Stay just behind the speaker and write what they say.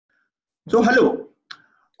So, hello.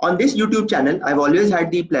 On this YouTube channel, I've always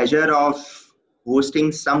had the pleasure of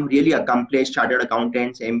hosting some really accomplished chartered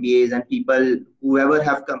accountants, MBAs, and people whoever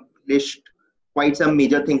have accomplished quite some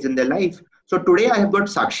major things in their life. So, today I have got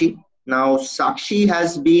Sakshi. Now, Sakshi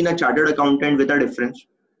has been a chartered accountant with a difference.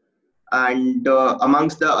 And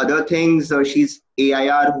amongst the other things, she's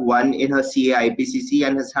AIR 1 in her CA IPCC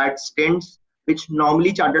and has had stints which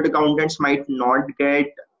normally chartered accountants might not get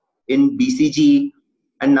in BCG.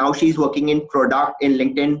 And now she's working in product in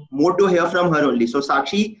LinkedIn. More to hear from her only. So,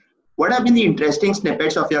 Sakshi, what have been the interesting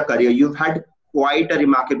snippets of your career? You've had quite a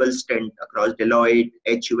remarkable stint across Deloitte,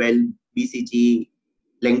 HUL, BCG,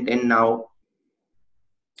 LinkedIn now.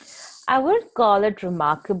 I would call it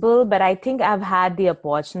remarkable, but I think I've had the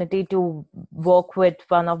opportunity to work with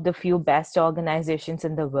one of the few best organizations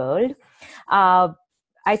in the world. Uh,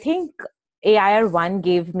 I think AIR1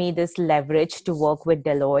 gave me this leverage to work with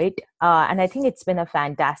Deloitte. And I think it's been a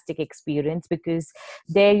fantastic experience because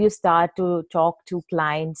there you start to talk to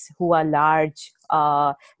clients who are large.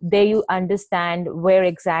 There you understand where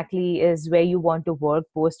exactly is where you want to work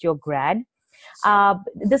post your grad.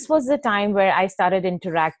 This was the time where I started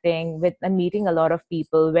interacting with and meeting a lot of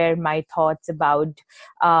people where my thoughts about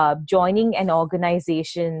joining an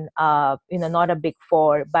organization, not a big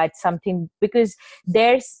four, but something, because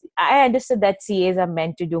I understood that CAs are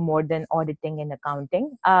meant to do more than auditing and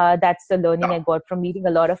accounting. That's the learning I got from meeting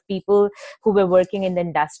a lot of people who were working in the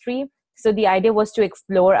industry. So the idea was to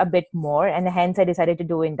explore a bit more, and hence I decided to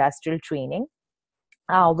do industrial training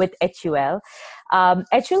with HUL.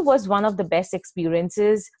 HUL was one of the best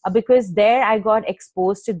experiences because there I got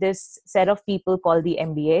exposed to this set of people called the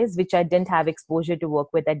MBAs, which I didn't have exposure to work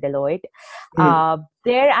with at Deloitte.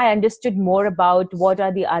 There I understood more about what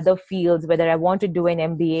are the other fields, whether I want to do an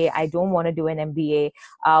MBA, I don't want to do an MBA,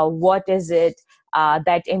 what is it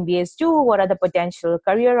that MBAs do, what are the potential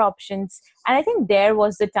career options. And I think there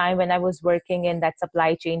was the time when I was working in that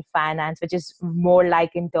supply chain finance, which is more like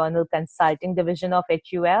internal consulting division of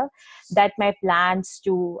HUL, that my plans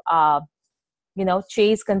to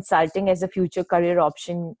chase consulting as a future career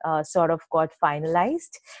option sort of got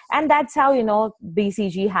finalized. And that's how,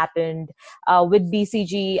 BCG happened. With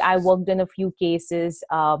BCG, I worked in a few cases,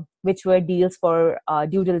 which were deals for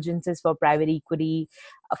due diligences for private equity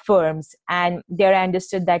firms. And there I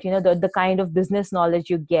understood that, the kind of business knowledge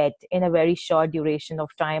you get in a very short duration of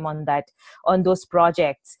time on those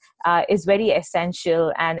projects is very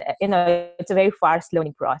essential. And, it's a very fast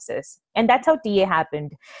learning process. And that's how TA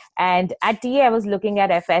happened. And at TA, I was looking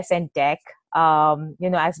at FS and tech,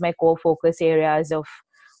 as my core focus areas of,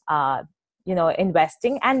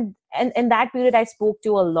 investing. And in that period, I spoke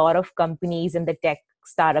to a lot of companies in the tech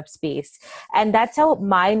startup space. And that's how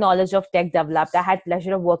my knowledge of tech developed. I had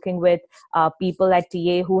pleasure of working with people at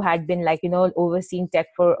TA who had been overseeing tech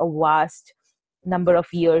for a vast number of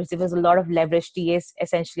years. There was a lot of leverage. TA is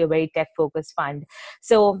essentially a very tech focused fund.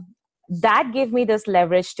 So that gave me this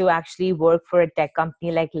leverage to actually work for a tech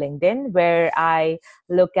company like LinkedIn, where I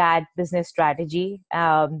look at business strategy.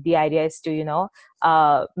 The idea is to,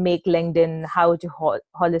 make LinkedIn, how to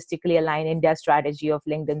holistically align India's strategy of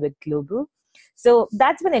LinkedIn with global. So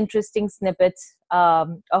that's been interesting snippets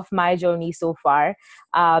of my journey so far.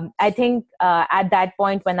 I think at that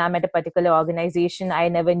point when I'm at a particular organization, I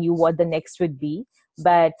never knew what the next would be.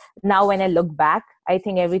 But now when I look back, I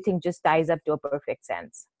think everything just ties up to a perfect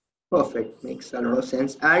sense. Perfect. Makes a lot of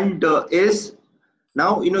sense. And is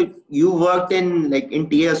now, you worked in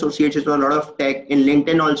TA Associates with a lot of tech in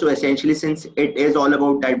LinkedIn also, essentially, since it is all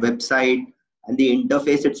about that website and the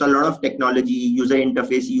interface. It's a lot of technology, user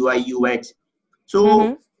interface, UI, UX.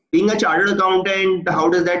 So being a chartered accountant, how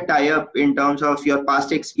does that tie up in terms of your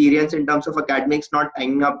past experience, in terms of academics not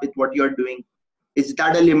tying up with what you're doing? Is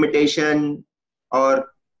that a limitation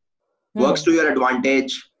or works to your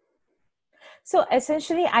advantage? So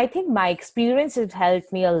essentially, I think my experience has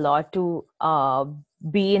helped me a lot to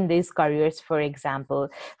be in these careers. For example,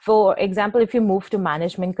 if you move to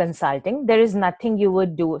management consulting, there is nothing you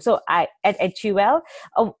would do. So at HUL,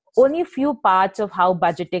 only a few parts of how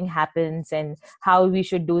budgeting happens and how we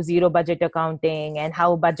should do zero budget accounting and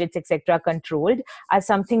how budgets, etc., are controlled are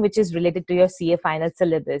something which is related to your CA final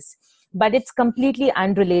syllabus. But it's completely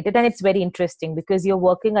unrelated, and it's very interesting because you're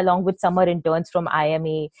working along with summer interns from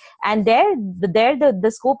IMA, and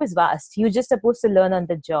the scope is vast. You're just supposed to learn on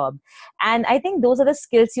the job. And I think those are the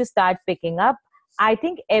skills you start picking up. I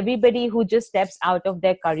think everybody who just steps out of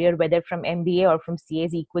their career, whether from MBA or from CA,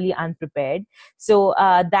 is equally unprepared. So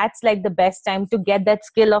that's like the best time to get that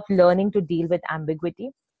skill of learning to deal with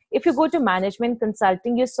ambiguity. if you go to management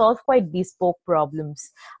consulting, you solve quite bespoke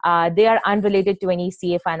problems. They are unrelated to any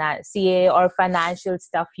CA or financial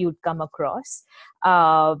stuff you'd come across.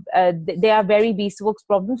 They are very bespoke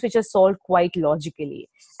problems which are solved quite logically.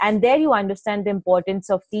 And there you understand the importance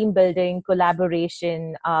of team building,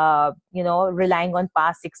 collaboration, relying on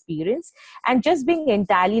past experience, and just being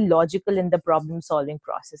entirely logical in the problem solving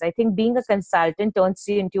process. I think being a consultant turns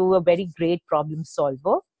you into a very great problem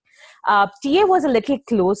solver. TA was a little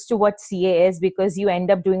close to what CA is, because you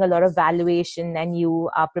end up doing a lot of valuation and you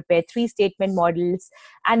prepare 3 statement models.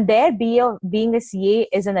 And there, being a CA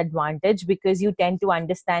is an advantage because you tend to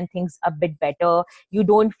understand things a bit better. You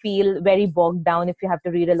don't feel very bogged down if you have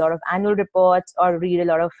to read a lot of annual reports or read a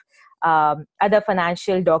lot of other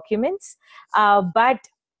financial documents. But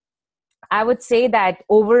I would say that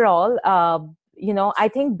overall, I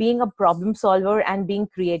think being a problem solver and being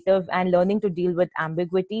creative and learning to deal with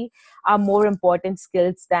ambiguity are more important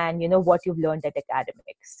skills than, what you've learned at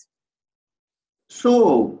academics.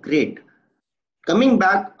 So great. Coming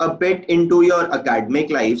back a bit into your academic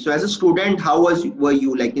life. So as a student, how were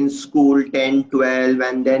you like in school, 10, 12,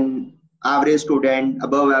 and then average student,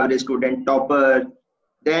 above average student, topper?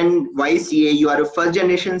 Then why CA? You are a first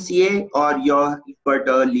generation CA, or you've got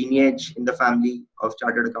a lineage in the family of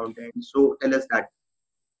chartered accountants? So tell us that.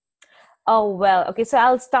 Oh, well, okay. So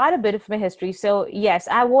I'll start a bit of my history. So yes,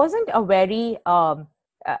 I wasn't a very,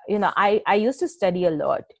 I used to study a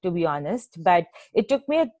lot, to be honest, but it took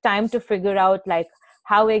me a time to figure out like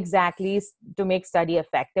how exactly to make study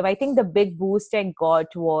effective. I think the big boost I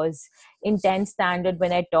got was in 10th standard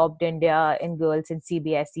when I topped India in girls in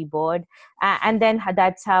CBSE board. And then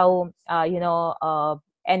that's how,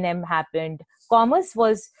 NM happened. Commerce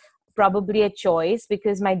was probably a choice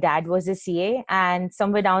because my dad was a CA, and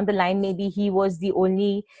somewhere down the line, maybe he was the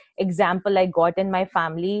only example I got in my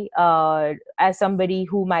family as somebody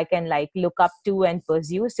whom I can like look up to and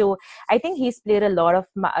pursue. So I think he's played a lot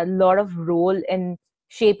of role in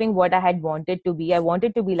shaping what I had wanted to be. I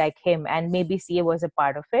wanted to be like him, and maybe CA was a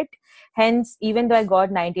part of it. Hence, even though I got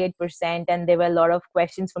 98% and there were a lot of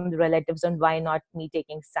questions from the relatives on why not me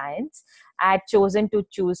taking science, I had chosen to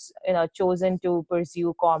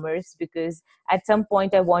pursue commerce because at some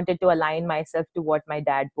point I wanted to align myself to what my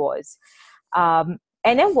dad was.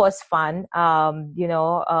 NM was fun.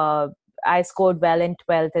 I scored well in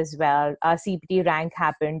 12th as well. CPT rank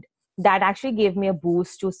happened. That actually gave me a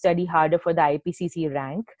boost to study harder for the IPCC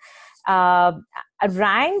rank. A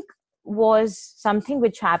rank was something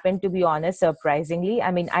which happened, to be honest, surprisingly. I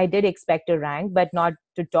mean, I did expect a rank, but not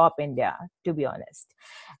to top India, to be honest.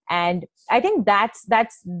 And I think that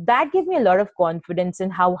gave me a lot of confidence in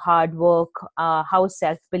how hard work, how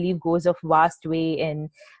self-belief goes a vast way in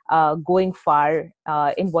going far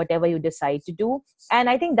in whatever you decide to do. And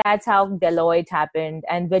I think that's how Deloitte happened.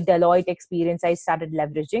 And with Deloitte experience, I started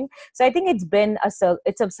leveraging. So I think it's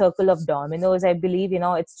a circle of dominoes. I believe,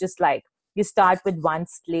 it's just like you start with one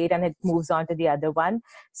slate and it moves on to the other one.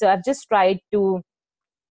 So I've just tried to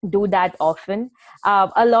do that often.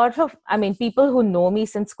 People who know me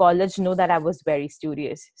since college know that I was very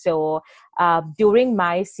studious. So during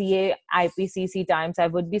my CA IPCC times, I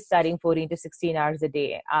would be studying 14 to 16 hours a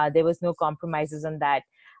day. There was no compromises on that.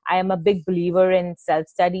 I am a big believer in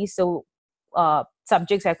self-study. So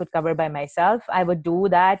subjects I could cover by myself, I would do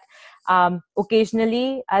that.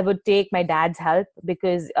 Occasionally, I would take my dad's help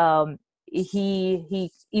because he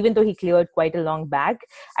even though he cleared quite a long back,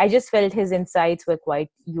 I just felt his insights were quite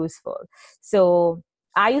useful. So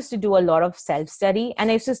I used to do a lot of self-study, and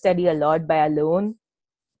I used to study a lot by alone,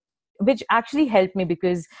 which actually helped me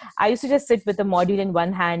because I used to just sit with a module in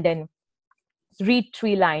one hand and read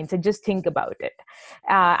 3 lines and just think about it,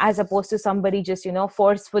 as opposed to somebody just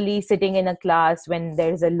forcefully sitting in a class when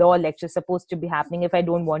there's a law lecture supposed to be happening if I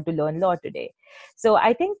don't want to learn law today. So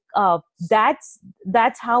I think that's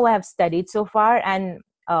how I have studied so far, and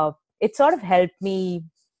it sort of helped me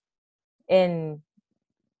in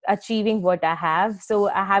achieving what I have. So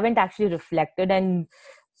I haven't actually reflected and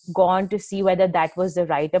gone to see whether that was the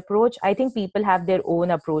right approach. I think people have their own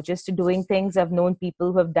approaches to doing things. I've known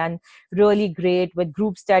people who have done really great with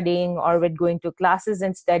group studying or with going to classes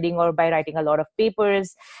and studying or by writing a lot of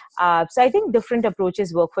papers. So I think different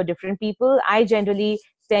approaches work for different people. I generally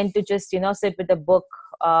tend to just, sit with a book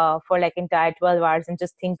for like entire 12 hours and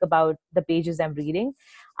just think about the pages I'm reading.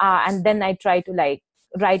 And then I try to like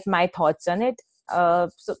write my thoughts on it.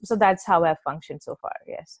 So that's how I've functioned so far.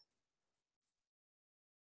 Yes.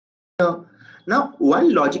 Now,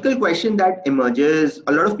 one logical question that emerges,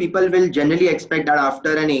 a lot of people will generally expect that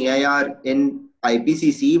after an AIR in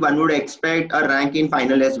IPCC, one would expect a rank in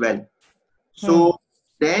final as well. So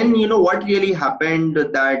then, what really happened,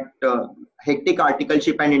 that hectic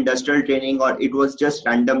articleship and industrial training, or it was just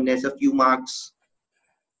randomness, a few marks?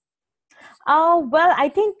 Well, I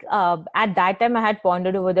think at that time I had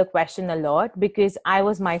pondered over the question a lot because I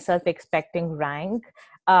was myself expecting rank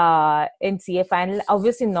in CA final.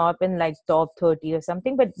 Obviously not in like top 30 or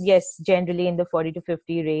something, but yes, generally in the 40 to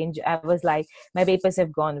 50 range. I was like, my papers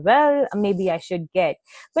have gone well, maybe I should get.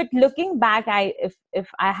 But looking back, if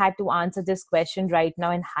I had to answer this question right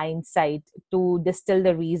now in hindsight to distill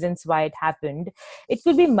the reasons why it happened, it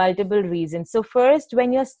could be multiple reasons. So first,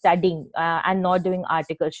 when you're studying and not doing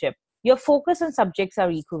articleship, your focus on subjects are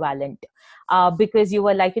equivalent because you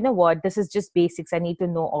were like, you know what, this is just basics. I need to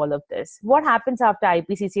know all of this. What happens after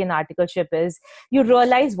IPCC and articleship is you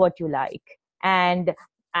realize what you like. And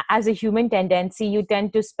as a human tendency, you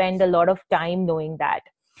tend to spend a lot of time knowing that.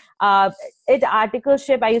 Uh, at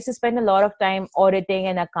articleship, I used to spend a lot of time auditing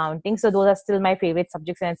and accounting. So those are still my favorite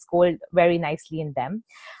subjects and I scored very nicely in them.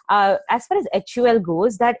 As far as HUL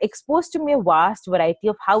goes, that exposed to me a vast variety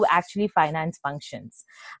of how actually finance functions.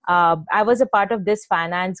 I was a part of this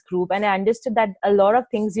finance group and I understood that a lot of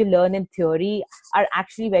things you learn in theory are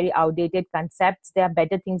actually very outdated concepts. There are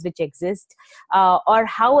better things which exist, or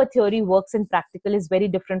how a theory works in practical is very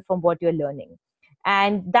different from what you're learning.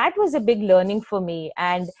 And that was a big learning for me.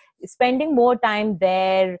 And spending more time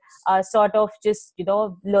there, sort of just,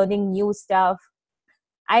 learning new stuff.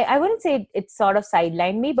 I wouldn't say it sort of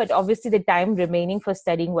sidelined me, but obviously the time remaining for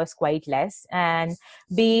studying was quite less. And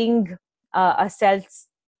being a self,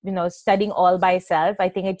 studying all by self, I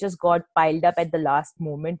think it just got piled up at the last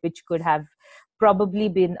moment, which could have probably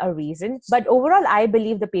been a reason. But overall, I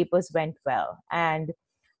believe the papers went well. And,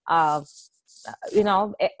 in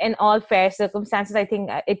all fair circumstances, I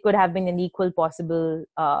think it could have been an equal possible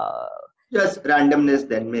Just randomness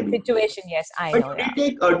then, maybe. situation. Yes, I But know. you Yeah. did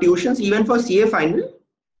take tuitions even for CA final?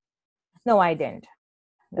 No, I didn't.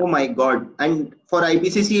 No. Oh my God. And for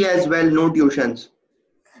IPCC as well, no tuitions.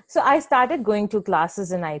 So I started going to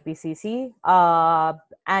classes in IPCC,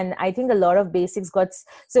 and I think a lot of basics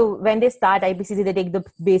so when they start IPCC, they take the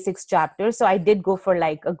basics chapter. So I did go for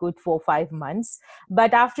like a good 4 or 5 months.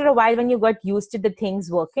 But after a while, when you got used to the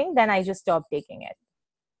things working, then I just stopped taking it.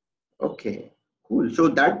 Okay, cool. So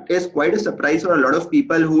that is quite a surprise for a lot of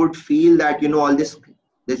people who would feel that, all this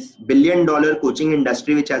billion-dollar coaching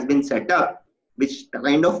industry which has been set up, which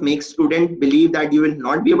kind of makes students believe that you will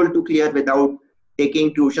not be able to clear without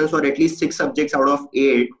taking tuitions for at least 6 subjects out of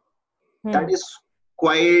 8. That is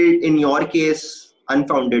quite, in your case,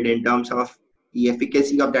 unfounded in terms of the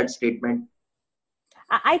efficacy of that statement.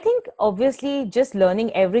 I think obviously just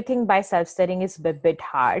learning everything by self-studying is a bit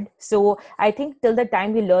hard. So I think till the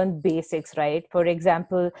time we learn basics, right? For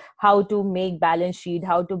example, how to make balance sheet,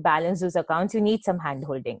 how to balance those accounts, you need some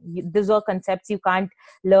hand-holding. These are concepts you can't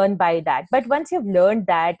learn by that. But once you've learned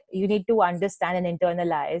that, you need to understand and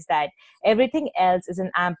internalize that everything else is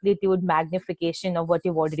an amplitude magnification of what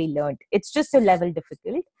you've already learned. It's just a level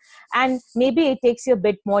difficult. And maybe it takes you a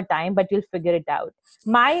bit more time, but you'll figure it out.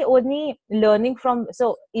 My only learning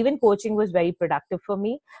so even coaching was very productive for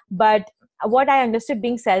me, but what I understood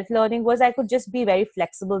being self-learning was I could just be very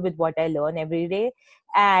flexible with what I learn every day,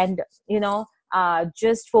 and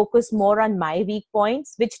just focus more on my weak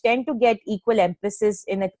points, which tend to get equal emphasis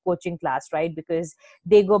in a coaching class, right? Because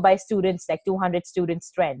they go by students, like 200 student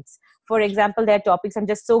strengths. For example, there are topics I'm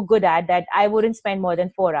just so good at that I wouldn't spend more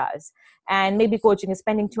than 4 hours, and maybe coaching is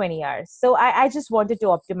spending 20 hours. So I just wanted to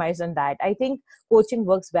optimize on that. I think coaching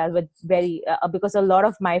works well with because a lot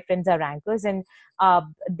of my friends are rankers, and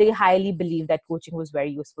they highly believe that coaching was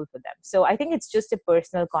very useful for them. So I think it's just a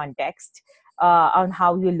personal context on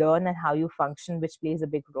how you learn and how you function, which plays a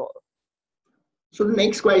big role. So the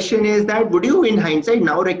next question is that, would you in hindsight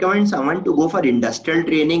now recommend someone to go for industrial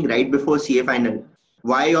training right before CA final?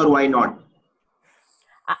 Why or why not?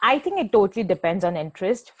 I think it totally depends on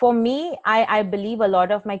interest. For me, I believe a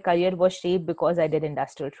lot of my career was shaped because I did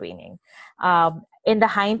industrial training. In the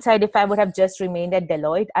hindsight, if I would have just remained at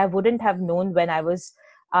Deloitte, I wouldn't have known when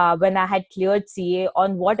I had cleared CA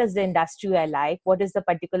on what is the industry I like, what is the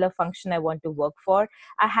particular function I want to work for.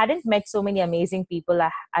 I hadn't met so many amazing people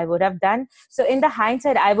I would have done. So in the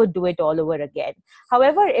hindsight, I would do it all over again.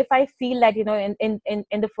 However, if I feel that,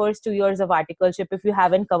 in the first 2 years of articleship, if you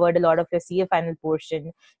haven't covered a lot of your CA final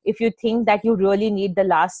portion, if you think that you really need the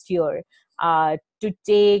last year to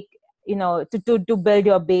take, to build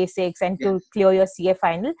your basics and to clear your CA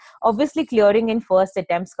final, obviously clearing in first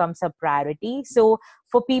attempts comes a priority. So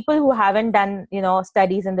for people who haven't done,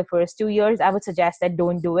 studies in the first 2 years, I would suggest that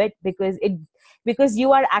don't do it, because because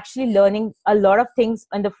you are actually learning a lot of things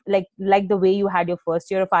on the like the way you had your first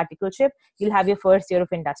year of articleship, you'll have your first year of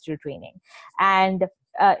industrial training. And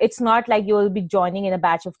it's not like you'll be joining in a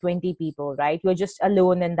batch of 20 people, right? You're just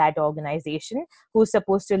alone in that organization who's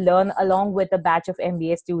supposed to learn along with a batch of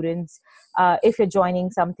MBA students. If you're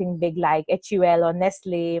joining something big like HUL or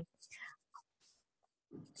Nestle.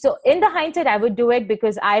 So in the hindsight, I would do it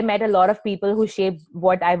because I met a lot of people who shaped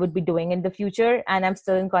what I would be doing in the future, and I'm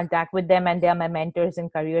still in contact with them, and they are my mentors in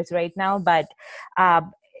careers right now. But uh,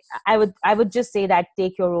 I would just say that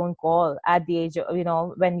take your own call at the age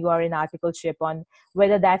of, when you are in articleship on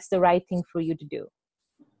whether that's the right thing for you to do.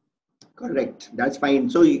 Correct. That's fine.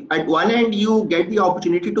 So at one end, you get the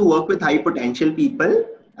opportunity to work with high potential people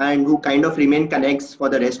and who kind of remain connects for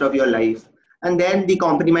the rest of your life. And then the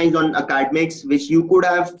compromise on academics, which you could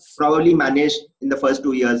have probably managed in the first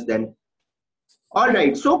 2 years then. All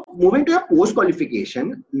right. So moving to a post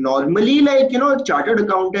qualification, normally, chartered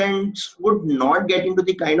accountants would not get into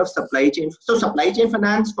the kind of supply chain. So supply chain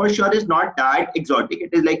finance for sure is not that exotic. It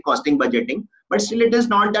is like costing, budgeting, but still it is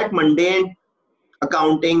not that mundane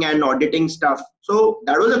accounting and auditing stuff. So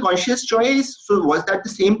that was a conscious choice. So was that the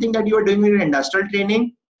same thing that you were doing in your industrial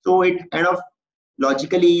training? So it kind of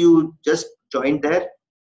logically you just joined there?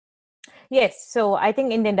 Yes. So I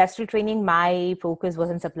think in the industrial training, my focus was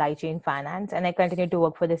in supply chain finance, and I continued to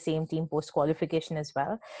work for the same team post qualification as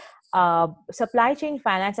well. Supply chain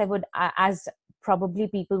finance, I would, as probably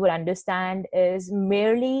people would understand, is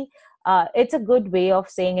merely it's a good way of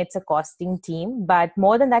saying it's a costing team, but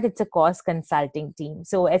more than that, it's a cost consulting team.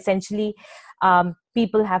 So essentially,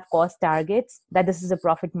 people have cost targets that this is a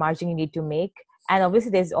profit margin you need to make. And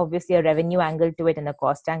obviously, there's obviously a revenue angle to it and a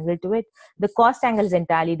cost angle to it. The cost angle is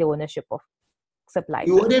entirely the ownership of supply chain.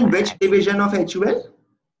 You were in which division of HUL?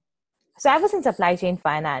 So I was in supply chain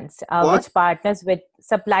finance, which partners with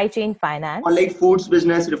supply chain finance. Or like foods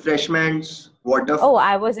business, refreshments, water. Oh,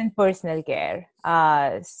 I was in personal care.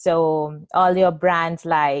 So all your brands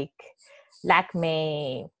like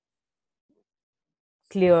Lakme,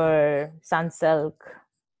 Clear, Sunsilk,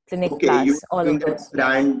 Clinic Plus, all of those.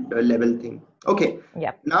 Brand level thing. Okay.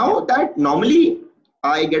 Yeah. Now that normally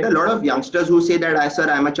I get a lot of youngsters who say that, sir,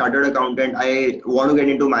 I'm a chartered accountant. I want to get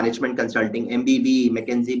into management consulting, MBB,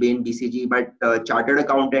 McKinsey, Bain, BCG, but chartered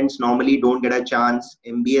accountants normally don't get a chance.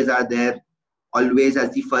 MBAs are there always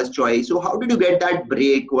as the first choice. So how did you get that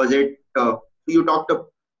break? Was it,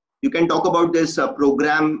 you can talk about this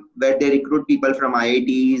program where they recruit people from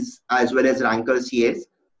IITs as well as rankers CAs.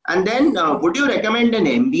 And then would you recommend an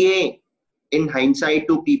MBA in hindsight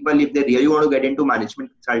to people if they really want to get into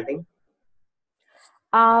management consulting?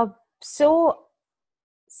 So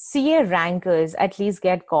CA rankers at least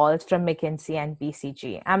get calls from McKinsey and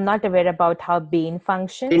BCG. I'm not aware about how Bain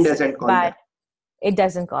functions. It doesn't call them. It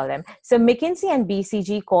doesn't call them. So McKinsey and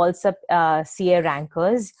BCG calls up CA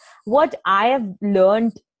rankers. What I have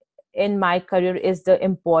learned in my career is the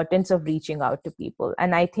importance of reaching out to people.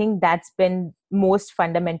 And I think that's been most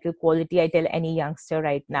fundamental quality I tell any youngster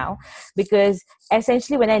right now, because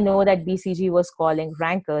essentially when I know that BCG was calling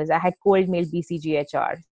rankers, I had cold mailed BCG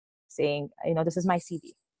HR saying, this is my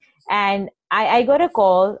CV. And I got a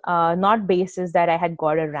call, not basis that I had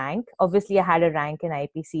got a rank. Obviously, I had a rank in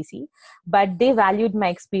IPCC, but they valued my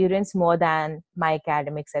experience more than my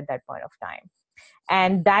academics at that point of time.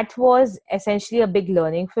 And that was essentially a big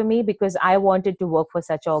learning for me, because I wanted to work for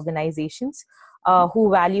such organizations who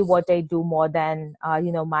value what I do more than,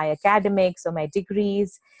 my academics or my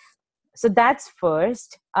degrees. So that's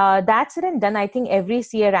first. That's it and done. I think every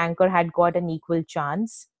CA ranker had got an equal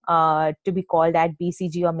chance to be called at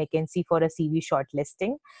BCG or McKinsey for a CV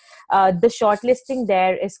shortlisting. The shortlisting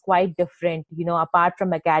there is quite different. Apart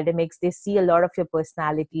from academics, they see a lot of your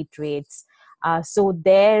personality traits. So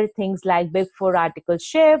there, things like Big Four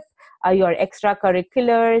articleship, your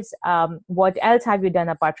extracurriculars, what else have you done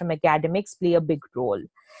apart from academics play a big role.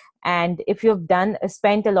 And if you've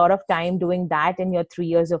spent a lot of time doing that in your 3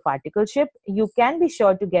 years of articleship, you can be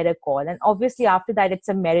sure to get a call. And obviously after that, it's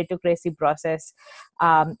a meritocracy process.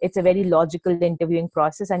 It's a very logical interviewing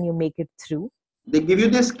process, and you make it through. They give you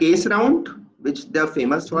this case round, which they're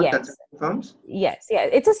famous for, consulting firms? Yes. Yeah.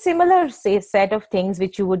 It's a similar set of things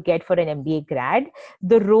which you would get for an MBA grad.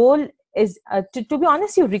 The role is, to be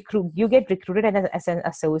honest, you get recruited as an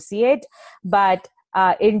associate, but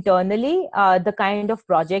internally, the kind of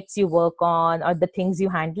projects you work on or the things you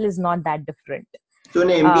handle is not that different. So an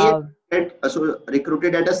MBA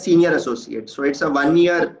recruited at a senior associate. So it's a 1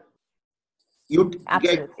 year. You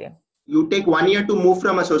take 1 year to move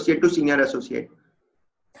from associate to senior associate.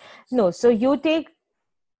 No, so you take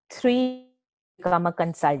 3 become a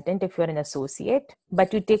consultant if you're an associate,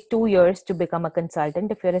 but you take 2 years to become a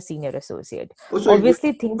consultant if you're a senior associate. Also,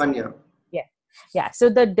 Obviously, things. 1 year. Yeah. So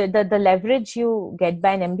the leverage you get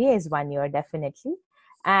by an MBA is 1 year, definitely.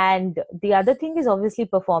 And the other thing is obviously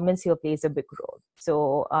performance here plays a big role. So,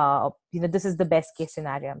 this is the best case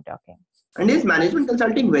scenario I'm talking. And is management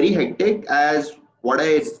consulting very hectic, as what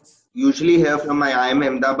I usually hear from my IIM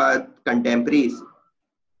Ahmedabad contemporaries?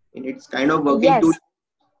 And it's kind of working Yes, too.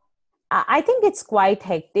 I think it's quite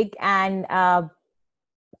hectic, and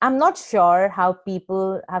I'm not sure how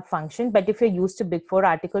people have functioned, but if you're used to Big Four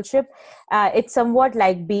articleship, it's somewhat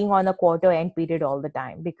like being on a quarter end period all the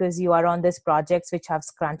time, because you are on these projects which have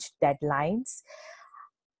scrunched deadlines.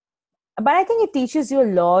 But I think it teaches you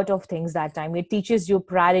a lot of things that time. It teaches you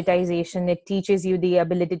prioritization. It teaches you the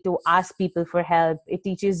ability to ask people for help. It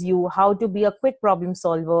teaches you how to be a quick problem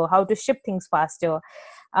solver, how to ship things faster.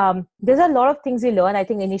 There's a lot of things you learn. I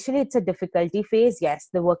think initially it's a difficulty phase. Yes,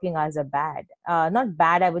 the working hours are bad. Not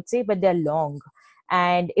bad, I would say, but they're long.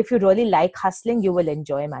 And if you really like hustling, you will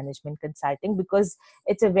enjoy management consulting, because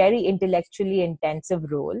it's a very intellectually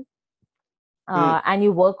intensive role. And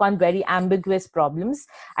you work on very ambiguous problems.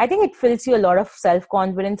 I think it fills you a lot of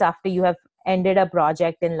self-confidence after you have ended a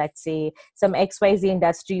project in, let's say, some XYZ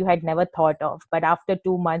industry you had never thought of. But after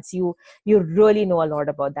 2 months, you really know a lot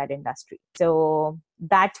about that industry. So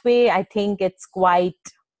that way, I think it's quite...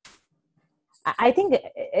 I think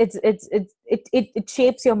it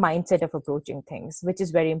shapes your mindset of approaching things, which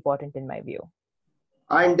is very important in my view.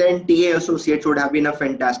 And then TA associates would have been a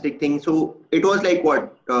fantastic thing. So it was like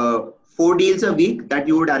what, 4 deals a week that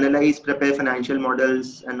you would analyze, prepare financial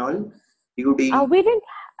models and all?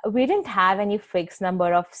 We didn't have any fixed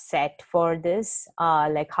number of set for this,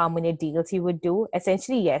 like how many deals you would do.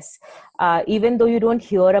 Essentially, yes. Even though you don't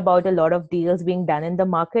hear about a lot of deals being done in the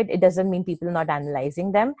market, it doesn't mean people are not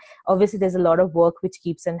analyzing them. Obviously, there's a lot of work which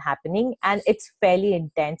keeps on happening, and it's fairly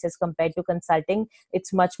intense as compared to consulting.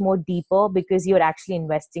 It's much more deeper because you're actually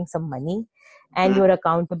investing some money and you're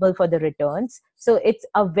accountable for the returns. So it's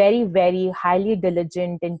a very, very highly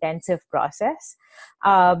diligent, intensive process.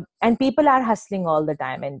 And people are hustling all the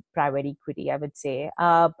time in private equity, I would say.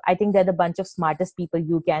 I think they're the bunch of smartest people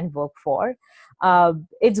you can work for.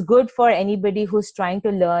 It's good for anybody who's trying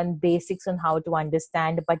to learn basics on how to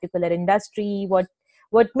understand a particular industry,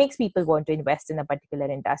 what makes people want to invest in a particular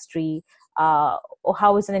industry, or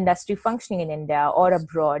how is an industry functioning in India or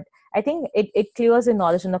abroad. I think it clears the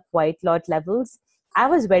knowledge on a quite lot levels. I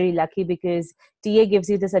was very lucky because TA gives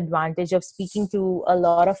you this advantage of speaking to a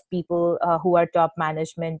lot of people who are top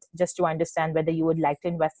management, just to understand whether you would like to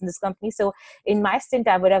invest in this company. So in my stint,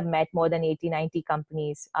 I would have met more than 80, 90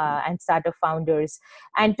 companies and startup founders.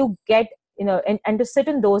 And to get, and to sit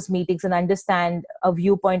in those meetings and understand a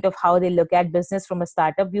viewpoint of how they look at business from a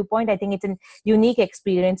startup viewpoint, I think it's a unique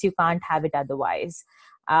experience. You can't have it otherwise.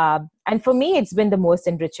 And for me, it's been the most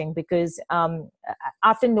enriching because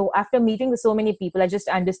after meeting with so many people, I just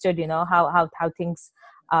understood, how things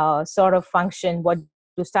sort of function, what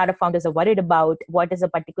do startup founders are worried about, what is a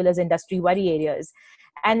particular industry worry areas.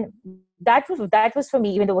 And that was for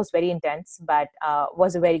me, even though it was very intense, but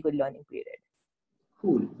was a very good learning period.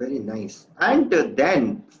 Cool, very nice. And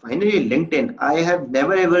then finally, LinkedIn. I have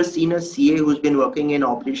never ever seen a CA who's been working in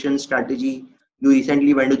operations strategy. You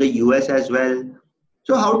recently went to the US as well.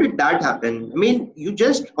 So how did that happen? I mean, you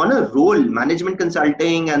just on a roll, management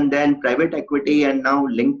consulting and then private equity and now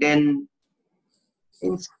LinkedIn.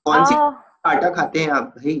 कौन सी आटा खाते हैं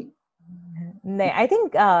आप भाई? I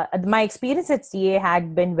think my experience at CA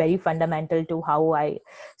had been very fundamental to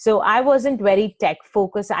so I wasn't very tech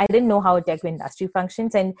focused. I didn't know how a tech industry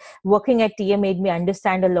functions, and working at TA made me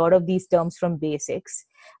understand a lot of these terms from basics.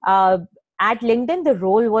 At LinkedIn, the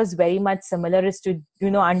role was very much similar, is to,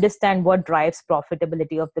 understand what drives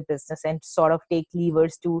profitability of the business and sort of take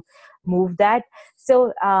levers to move that.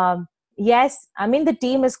 So, yes, I mean, the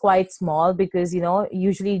team is quite small because,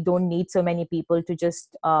 usually don't need so many people to just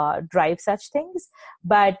drive such things.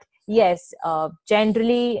 But yes,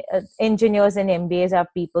 generally engineers and MBAs are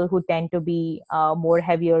people who tend to be more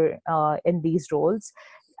heavier in these roles.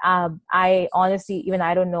 I honestly, even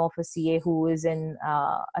I don't know of a CA who is in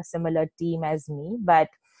a similar team as me, but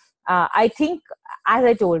I think, as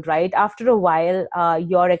I told, right, after a while,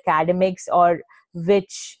 your academics or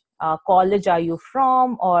which college are you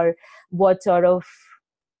from or what sort of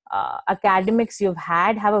academics you've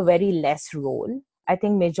had have a very less role. I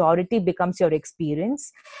think majority becomes your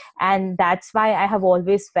experience. And that's why I have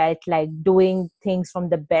always felt like doing things from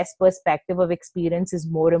the best perspective of experience is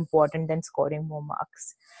more important than scoring more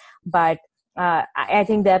marks. But I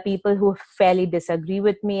think there are people who fairly disagree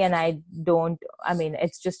with me, and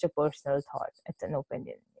it's just a personal thought. It's an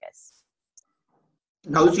opinion. Yes.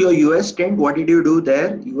 How's your US stint? What did you do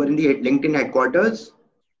there? You were in the LinkedIn headquarters.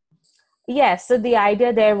 Yes. So the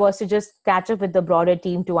idea there was to just catch up with the broader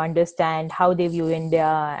team to understand how they view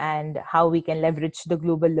India and how we can leverage the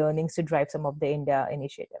global learnings to drive some of the India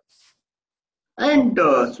initiative. And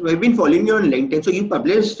so I've been following you on LinkedIn. So you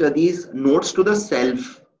published these notes to the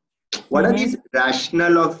self. What are these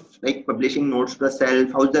rationale of like publishing notes to the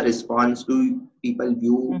self? How's the response? Do people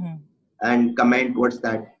view and comment? What's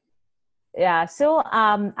that? Yeah, so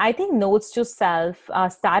I think Notes to Self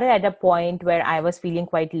started at a point where I was feeling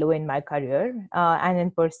quite low in my career and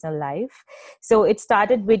in personal life. So it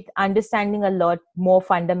started with understanding a lot more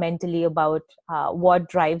fundamentally about what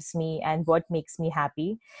drives me and what makes me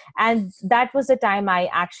happy. And that was the time I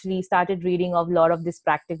actually started reading a lot of these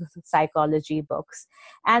practical psychology books.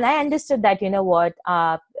 And I understood that,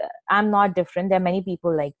 I'm not different. There are many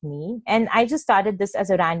people like me. And I just started this as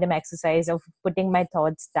a random exercise of putting my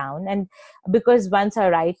thoughts down. And because once I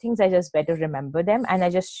write things, I just better remember them. And I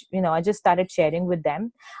just started sharing with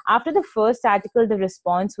them. After the first article, the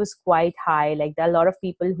response was quite high. Like there are a lot of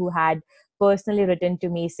people who had personally written to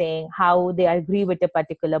me saying how they agree with a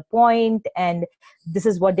particular point, and this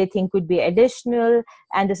is what they think could be additional,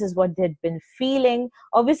 and this is what they'd been feeling.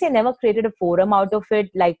 Obviously, I never created a forum out of it,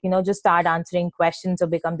 like, just start answering questions or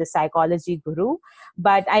become the psychology guru.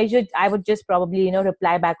 But I would just probably,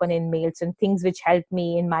 reply back on emails and things which helped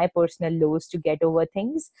me in my personal lows to get over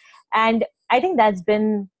things. And I think that's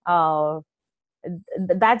been the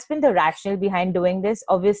rationale behind doing this.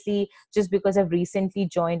 Obviously, just because I've recently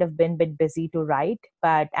joined, I've been a bit busy to write,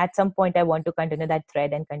 but at some point I want to continue that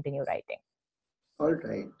thread and continue writing. All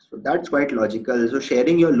right. So that's quite logical. So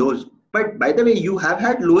sharing your lows. But by the way, you have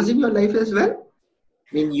had lows in your life as well?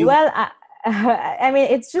 I mean, you. Well, I mean,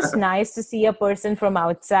 it's just nice to see a person from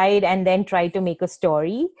outside and then try to make a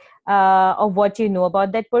story of what you know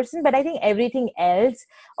about that person. But I think everything else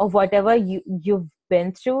of whatever you've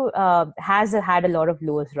been through has had a lot of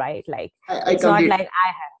lows, right? Like, I it's not completely. like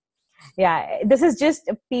this is just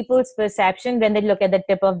people's perception when they look at the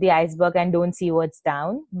tip of the iceberg and don't see what's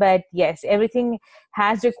down. But yes, everything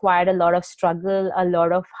has required a lot of struggle, a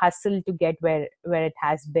lot of hustle to get where it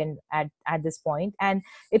has been at this point. And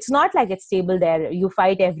it's not like it's stable there. You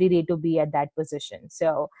fight every day to be at that position.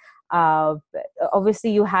 So uh,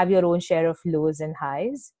 obviously you have your own share of lows and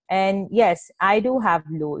highs. And yes, I do have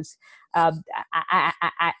lows. uh,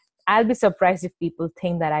 I'll be surprised if people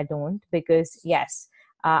think that I don't, because yes,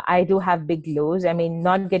 I do have big lows. I mean,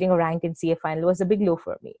 not getting a rank in CA final was a big low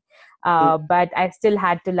for me. But I still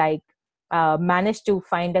had to manage to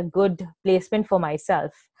find a good placement for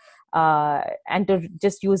myself, and to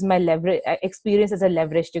just use my leverage experience as a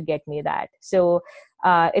leverage to get me that. So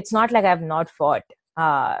it's not like I've not fought.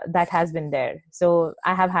 That has been there. So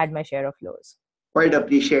I have had my share of lows. Quite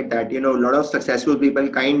appreciate that. A lot of successful people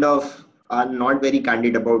kind of are not very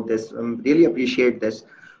candid about this. Really appreciate this.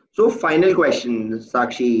 So, final question,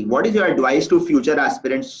 Sakshi. What is your advice to future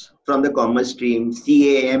aspirants from the commerce stream,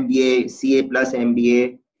 CA, MBA, CA plus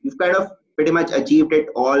MBA? You've kind of pretty much achieved it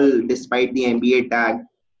all despite the MBA tag.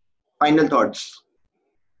 Final thoughts.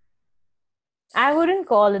 I wouldn't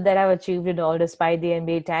call it that I've achieved it all despite the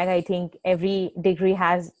MBA tag. I think every degree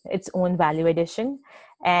has its own value addition,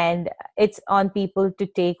 and it's on people to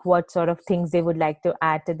take what sort of things they would like to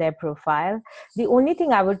add to their profile. The only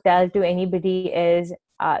thing I would tell to anybody is,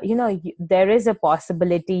 there is a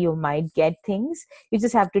possibility you might get things. You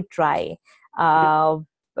just have to try. Uh,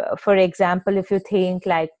 for example, if you think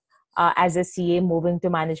like, as a CA, moving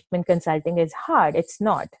to management consulting is hard. It's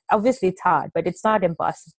not. Obviously, it's hard, but it's not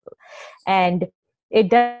impossible. And it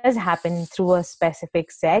does happen through a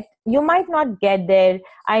specific set. You might not get there.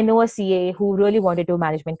 I know a CA who really wanted to do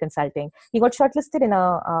management consulting. He got shortlisted in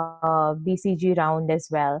a BCG round as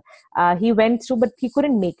well. He went through, but he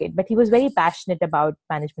couldn't make it. But he was very passionate about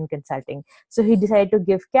management consulting. So he decided to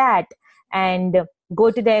give CAT and go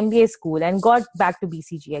to the MBA school and got back to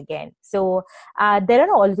BCG again. So there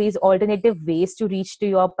are always alternative ways to reach to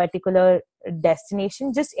your particular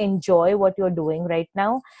destination. Just enjoy what you're doing right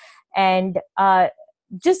now, and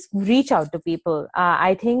just reach out to people.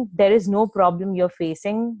 I think there is no problem you're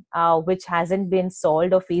facing which hasn't been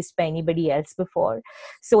solved or faced by anybody else before.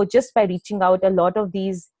 So just by reaching out, a lot of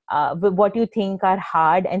these what you think are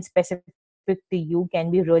hard and specific to you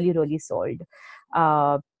can be really, really solved.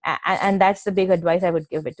 And that's the big advice I would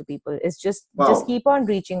give it to people, is just Wow. keep on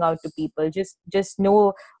reaching out to people. Just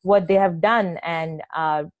know what they have done, and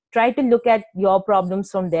try to look at your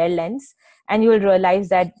problems from their lens, and you will realize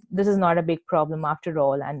that this is not a big problem after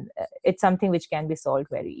all, and it's something which can be solved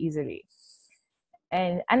very easily.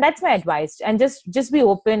 And that's my advice. And just be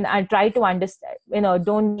open and try to understand,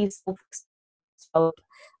 don't be so fixed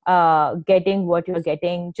about getting what you're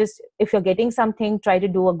getting. Just if you're getting something, try to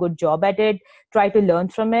do a good job at it, try to learn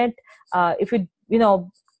from it. If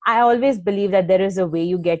I always believe that there is a way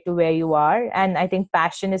you get to where you are, and I think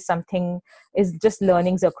passion is just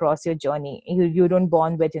learnings across your journey. You don't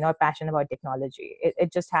born with passion about technology.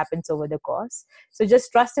 It just happens over the course. So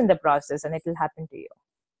just trust in the process, and it will happen to you.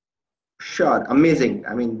 Sure, amazing.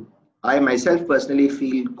 I mean, I myself personally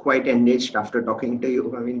feel quite enriched after talking to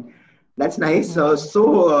you. I mean, that's nice.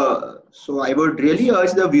 So I would really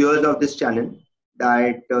urge the viewers of this channel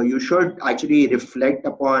that you should actually reflect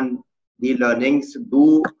upon the learnings.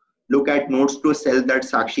 Do look at notes to self that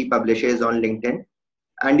Sakshi publishes on LinkedIn.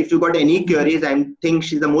 And if you got any queries, I think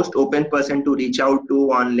she's the most open person to reach out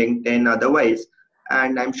to on LinkedIn otherwise.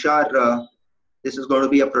 And I'm sure this is going to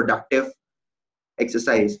be a productive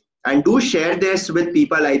exercise. And do share this with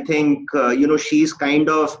people. I think she's kind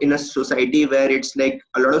of in a society where it's like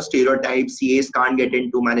a lot of stereotypes. CAs can't get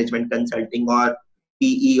into management consulting or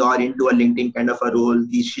PE or into a LinkedIn kind of a role.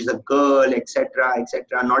 She's a girl, etc.,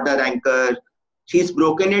 etc., not a ranker. She's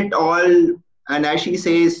broken it all, and as she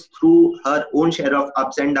says, through her own share of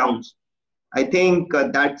ups and downs. I think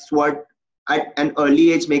that's what at an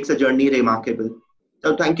early age makes a journey remarkable.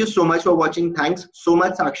 So thank you so much for watching. Thanks so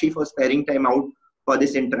much, Sakshi, for sparing time out for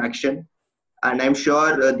this interaction. And I'm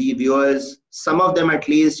sure the viewers, some of them at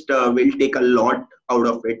least, will take a lot out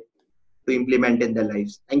of it to implement in their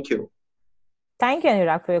lives. Thank you. Thank you,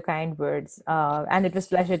 Anurag, for your kind words. And it was a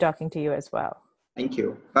pleasure talking to you as well. Thank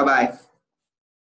you. Bye-bye.